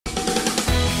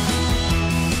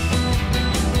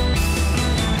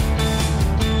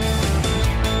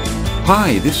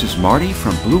Hi, this is Marty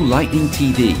from Blue Lightning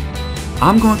TV.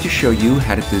 I'm going to show you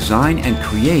how to design and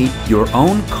create your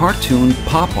own cartoon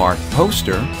pop art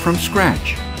poster from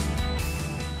scratch.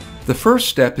 The first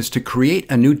step is to create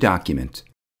a new document.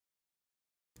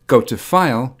 Go to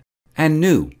File and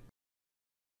New.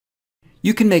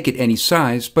 You can make it any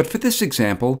size, but for this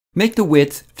example, make the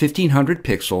width 1500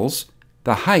 pixels,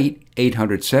 the height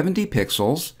 870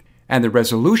 pixels, and the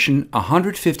resolution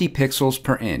 150 pixels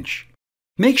per inch.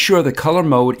 Make sure the color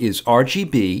mode is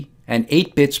RGB and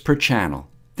 8 bits per channel.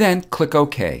 Then click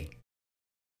OK.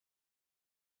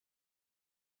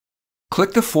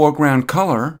 Click the foreground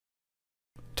color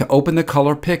to open the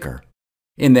color picker.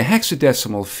 In the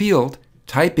hexadecimal field,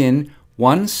 type in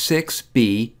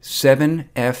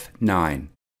 16B7F9.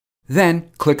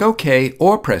 Then click OK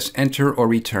or press Enter or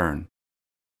Return.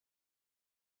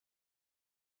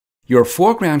 Your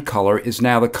foreground color is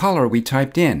now the color we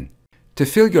typed in. To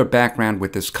fill your background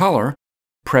with this color,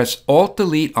 press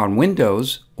Alt-Delete on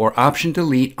Windows or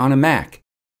Option-Delete on a Mac.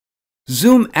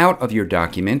 Zoom out of your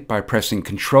document by pressing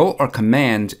Ctrl or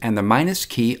Command and the minus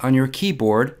key on your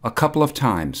keyboard a couple of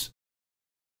times.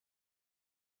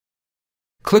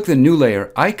 Click the New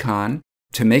Layer icon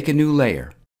to make a new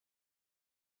layer.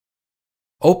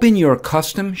 Open your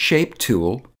Custom Shape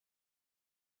tool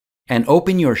and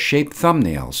open your Shape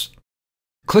Thumbnails.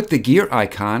 Click the gear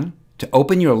icon to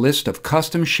open your list of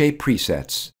custom shape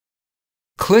presets.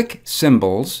 Click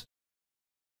Symbols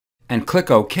and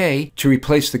click OK to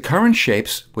replace the current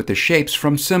shapes with the shapes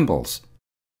from Symbols.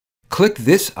 Click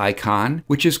this icon,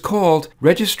 which is called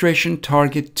Registration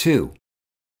Target 2.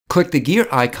 Click the gear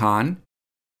icon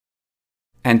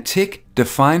and tick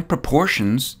Define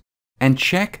Proportions and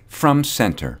check From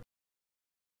Center.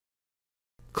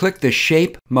 Click the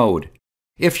Shape mode.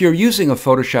 If you're using a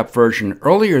Photoshop version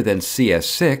earlier than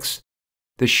CS6,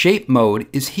 the Shape mode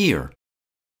is here.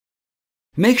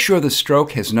 Make sure the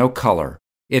stroke has no color.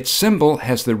 Its symbol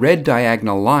has the red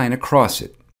diagonal line across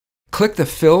it. Click the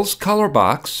Fills color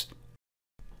box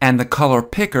and the color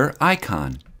picker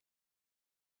icon.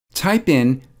 Type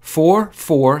in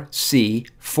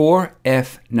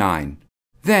 44C4F9.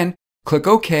 Then click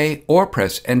OK or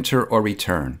press Enter or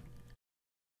Return.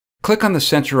 Click on the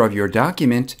center of your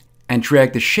document and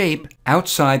drag the shape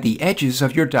outside the edges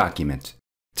of your document.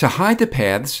 To hide the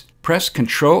paths, press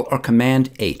Ctrl or Command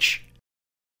H.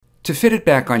 To fit it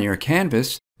back on your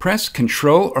canvas, press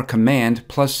Ctrl or Command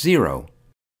 +0.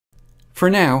 For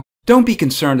now, don't be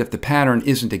concerned if the pattern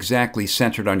isn't exactly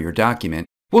centered on your document.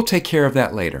 We'll take care of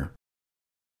that later.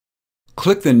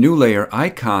 Click the New Layer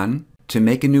icon to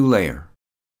make a new layer.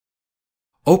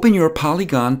 Open your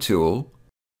Polygon tool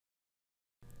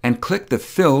and click the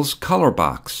Fills color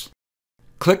box.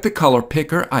 Click the color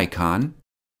picker icon,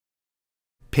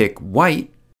 pick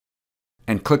white,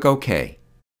 and click OK.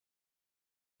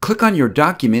 Click on your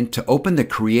document to open the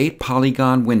Create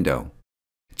Polygon window.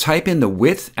 Type in the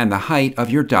width and the height of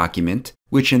your document,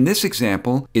 which in this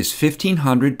example is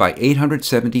 1500 by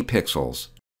 870 pixels.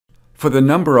 For the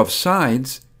number of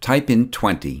sides, type in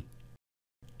 20.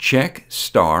 Check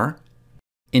Star,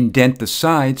 indent the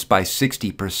sides by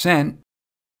 60%,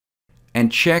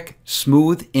 and check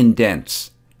Smooth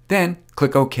Indents. Then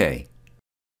click OK.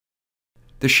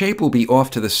 The shape will be off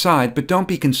to the side, but don't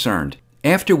be concerned.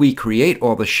 After we create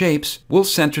all the shapes, we'll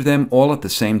center them all at the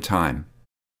same time.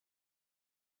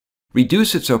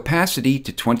 Reduce its opacity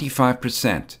to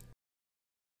 25%.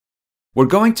 We're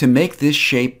going to make this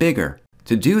shape bigger.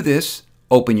 To do this,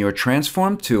 open your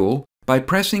Transform tool by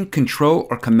pressing Ctrl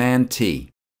or Command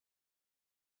T.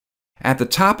 At the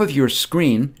top of your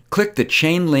screen, click the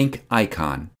Chain Link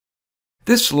icon.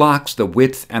 This locks the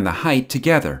width and the height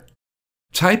together.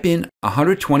 Type in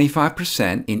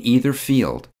 125% in either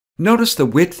field. Notice the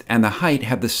width and the height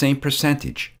have the same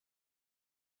percentage.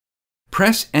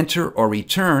 Press Enter or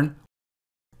Return,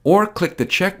 or click the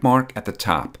check mark at the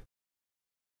top.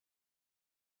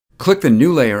 Click the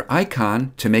New Layer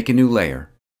icon to make a new layer.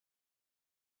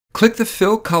 Click the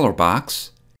Fill color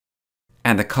box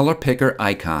and the color picker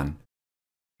icon.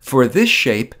 For this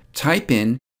shape, type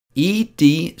in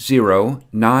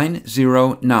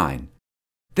ED0909.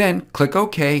 Then click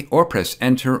OK or press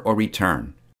Enter or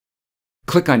Return.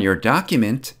 Click on your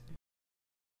document,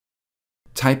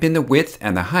 type in the width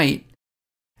and the height,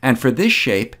 and for this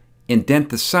shape, indent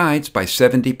the sides by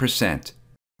 70%.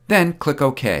 Then click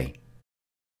OK.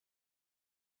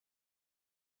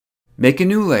 Make a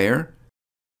new layer.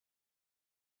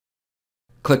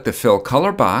 Click the Fill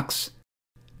color box,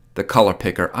 the color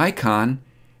picker icon,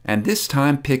 and this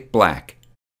time pick black.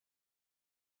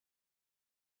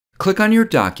 Click on your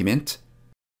document,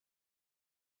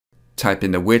 type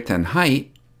in the width and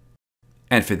height,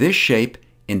 And for this shape,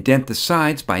 indent the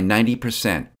sides by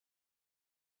 90%.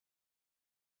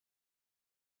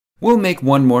 We'll make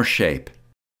one more shape.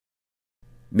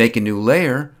 Make a new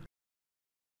layer,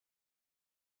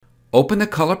 open the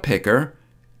color picker,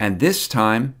 and this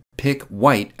time pick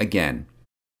white again.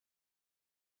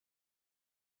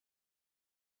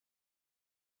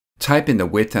 Type in the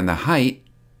width and the height,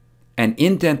 and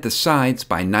indent the sides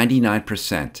by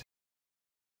 99%.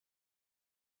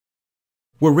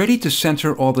 We're ready to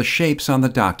center all the shapes on the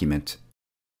document.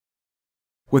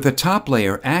 With the top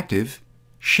layer active,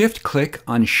 shift-click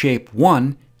on Shape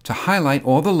 1 to highlight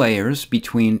all the layers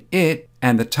between it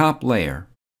and the top layer.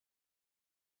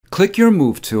 Click your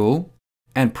Move tool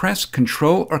and press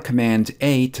Ctrl or Command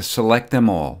A to select them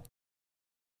all.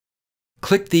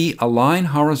 Click the Align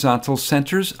Horizontal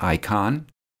Centers icon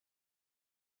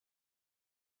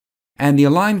and the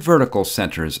Align Vertical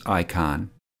Centers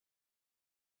icon.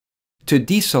 To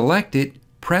deselect it,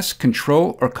 press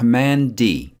Ctrl or Command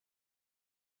D.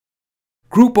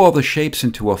 Group all the shapes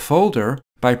into a folder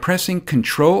by pressing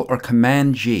Ctrl or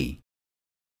Command G.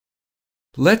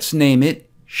 Let's name it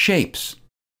Shapes.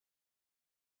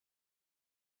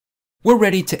 We're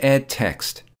ready to add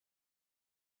text.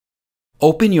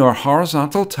 Open your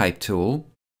horizontal type tool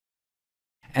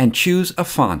and choose a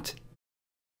font.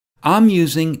 I'm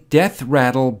using Death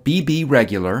Rattle BB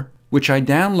Regular, which I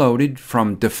downloaded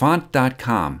from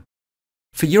dafont.com.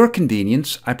 For your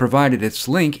convenience, I provided its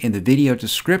link in the video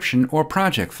description or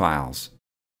project files.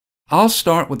 I'll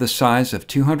start with a size of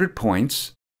 200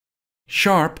 points,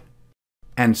 sharp,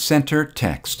 and center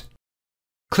text.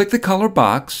 Click the color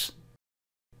box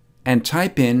and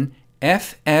type in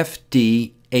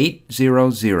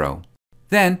FFD800.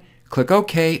 Then click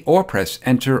OK or press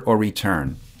Enter or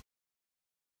Return.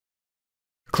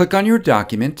 Click on your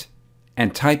document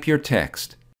and type your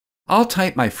text. I'll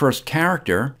type my first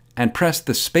character and press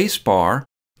the space bar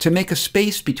to make a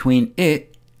space between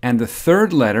it and the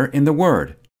third letter in the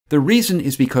word. The reason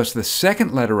is because the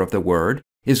second letter of the word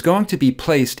is going to be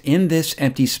placed in this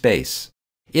empty space.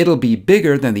 It'll be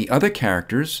bigger than the other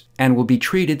characters and will be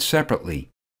treated separately.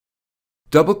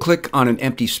 Double-click on an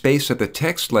empty space of the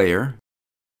text layer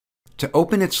to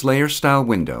open its layer style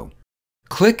window.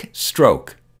 Click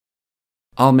Stroke.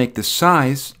 I'll make the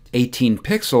size 18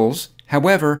 pixels.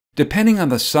 However, depending on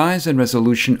the size and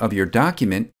resolution of your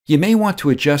document, you may want to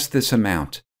adjust this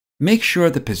amount. Make sure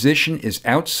the position is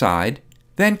outside,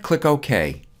 then click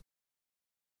OK.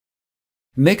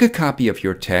 Make a copy of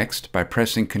your text by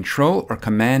pressing Ctrl or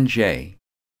Command J.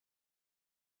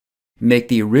 Make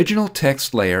the original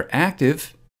text layer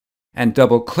active and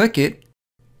double-click it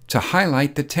to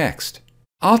highlight the text.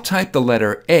 I'll type the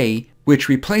letter A, which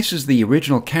replaces the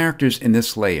original characters in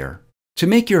this layer. To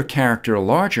make your character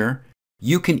larger,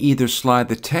 you can either slide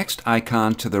the text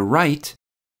icon to the right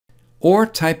or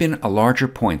type in a larger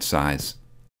point size.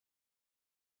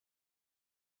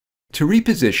 To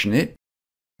reposition it,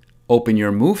 open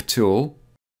your Move tool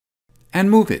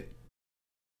and move it.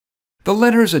 The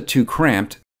letters are too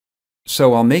cramped,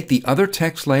 so I'll make the other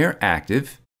text layer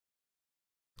active,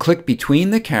 click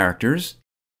between the characters,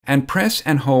 and press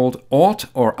and hold Alt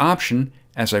or Option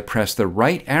as I press the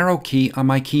right arrow key on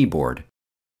my keyboard.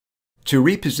 To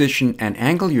reposition and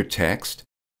angle your text,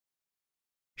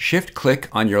 shift-click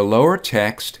on your lower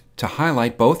text to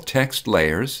highlight both text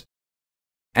layers,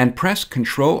 and press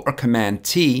Ctrl or Command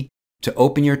T to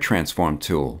open your Transform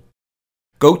tool.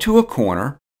 Go to a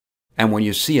corner, and when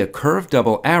you see a curved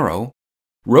double arrow,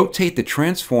 rotate the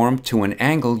transform to an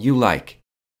angle you like.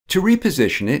 To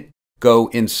reposition it, go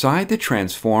inside the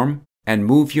transform and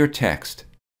move your text.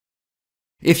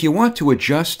 If you want to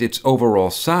adjust its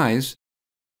overall size,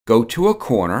 go to a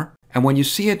corner, and when you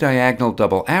see a diagonal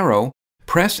double arrow,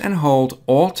 press and hold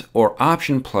Alt or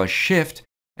Option plus Shift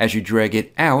as you drag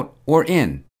it out or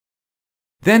in.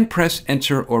 Then press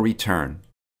Enter or Return.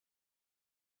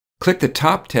 Click the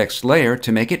top text layer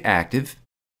to make it active,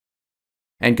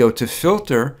 and go to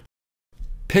Filter,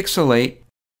 Pixelate,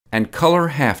 and Color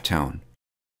Halftone.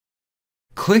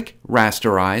 Click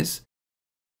Rasterize,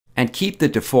 and keep the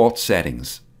default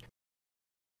settings.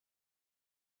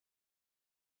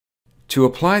 To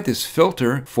apply this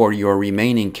filter for your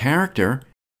remaining character,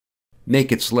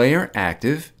 make its layer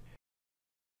active,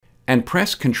 and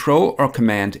press Ctrl or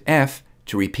Command F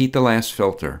to repeat the last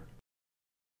filter.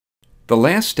 The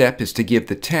last step is to give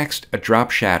the text a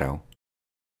drop shadow.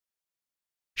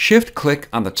 Shift-click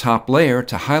on the top layer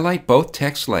to highlight both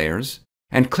text layers,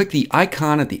 and click the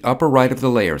icon at the upper right of the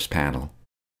Layers panel.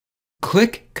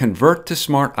 Click Convert to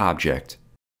Smart Object.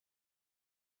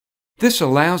 This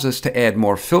allows us to add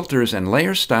more filters and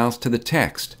layer styles to the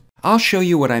text. I'll show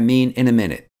you what I mean in a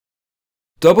minute.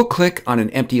 Double-click on an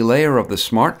empty layer of the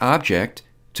Smart Object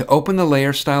to open the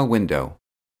Layer Style window.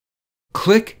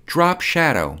 Click Drop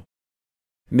Shadow.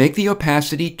 Make the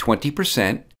opacity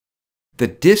 20%, the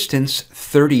distance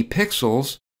 30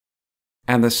 pixels,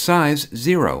 and the size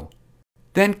 0.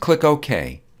 Then click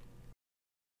OK.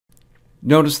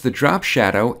 Notice the drop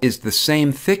shadow is the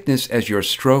same thickness as your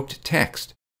stroked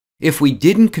text. If we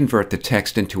didn't convert the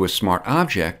text into a Smart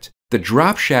Object, the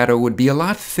drop shadow would be a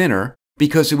lot thinner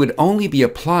because it would only be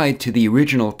applied to the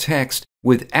original text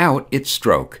without its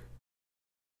stroke.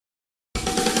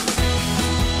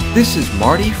 This is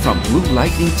Marty from Blue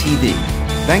Lightning TV.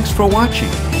 Thanks for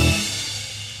watching.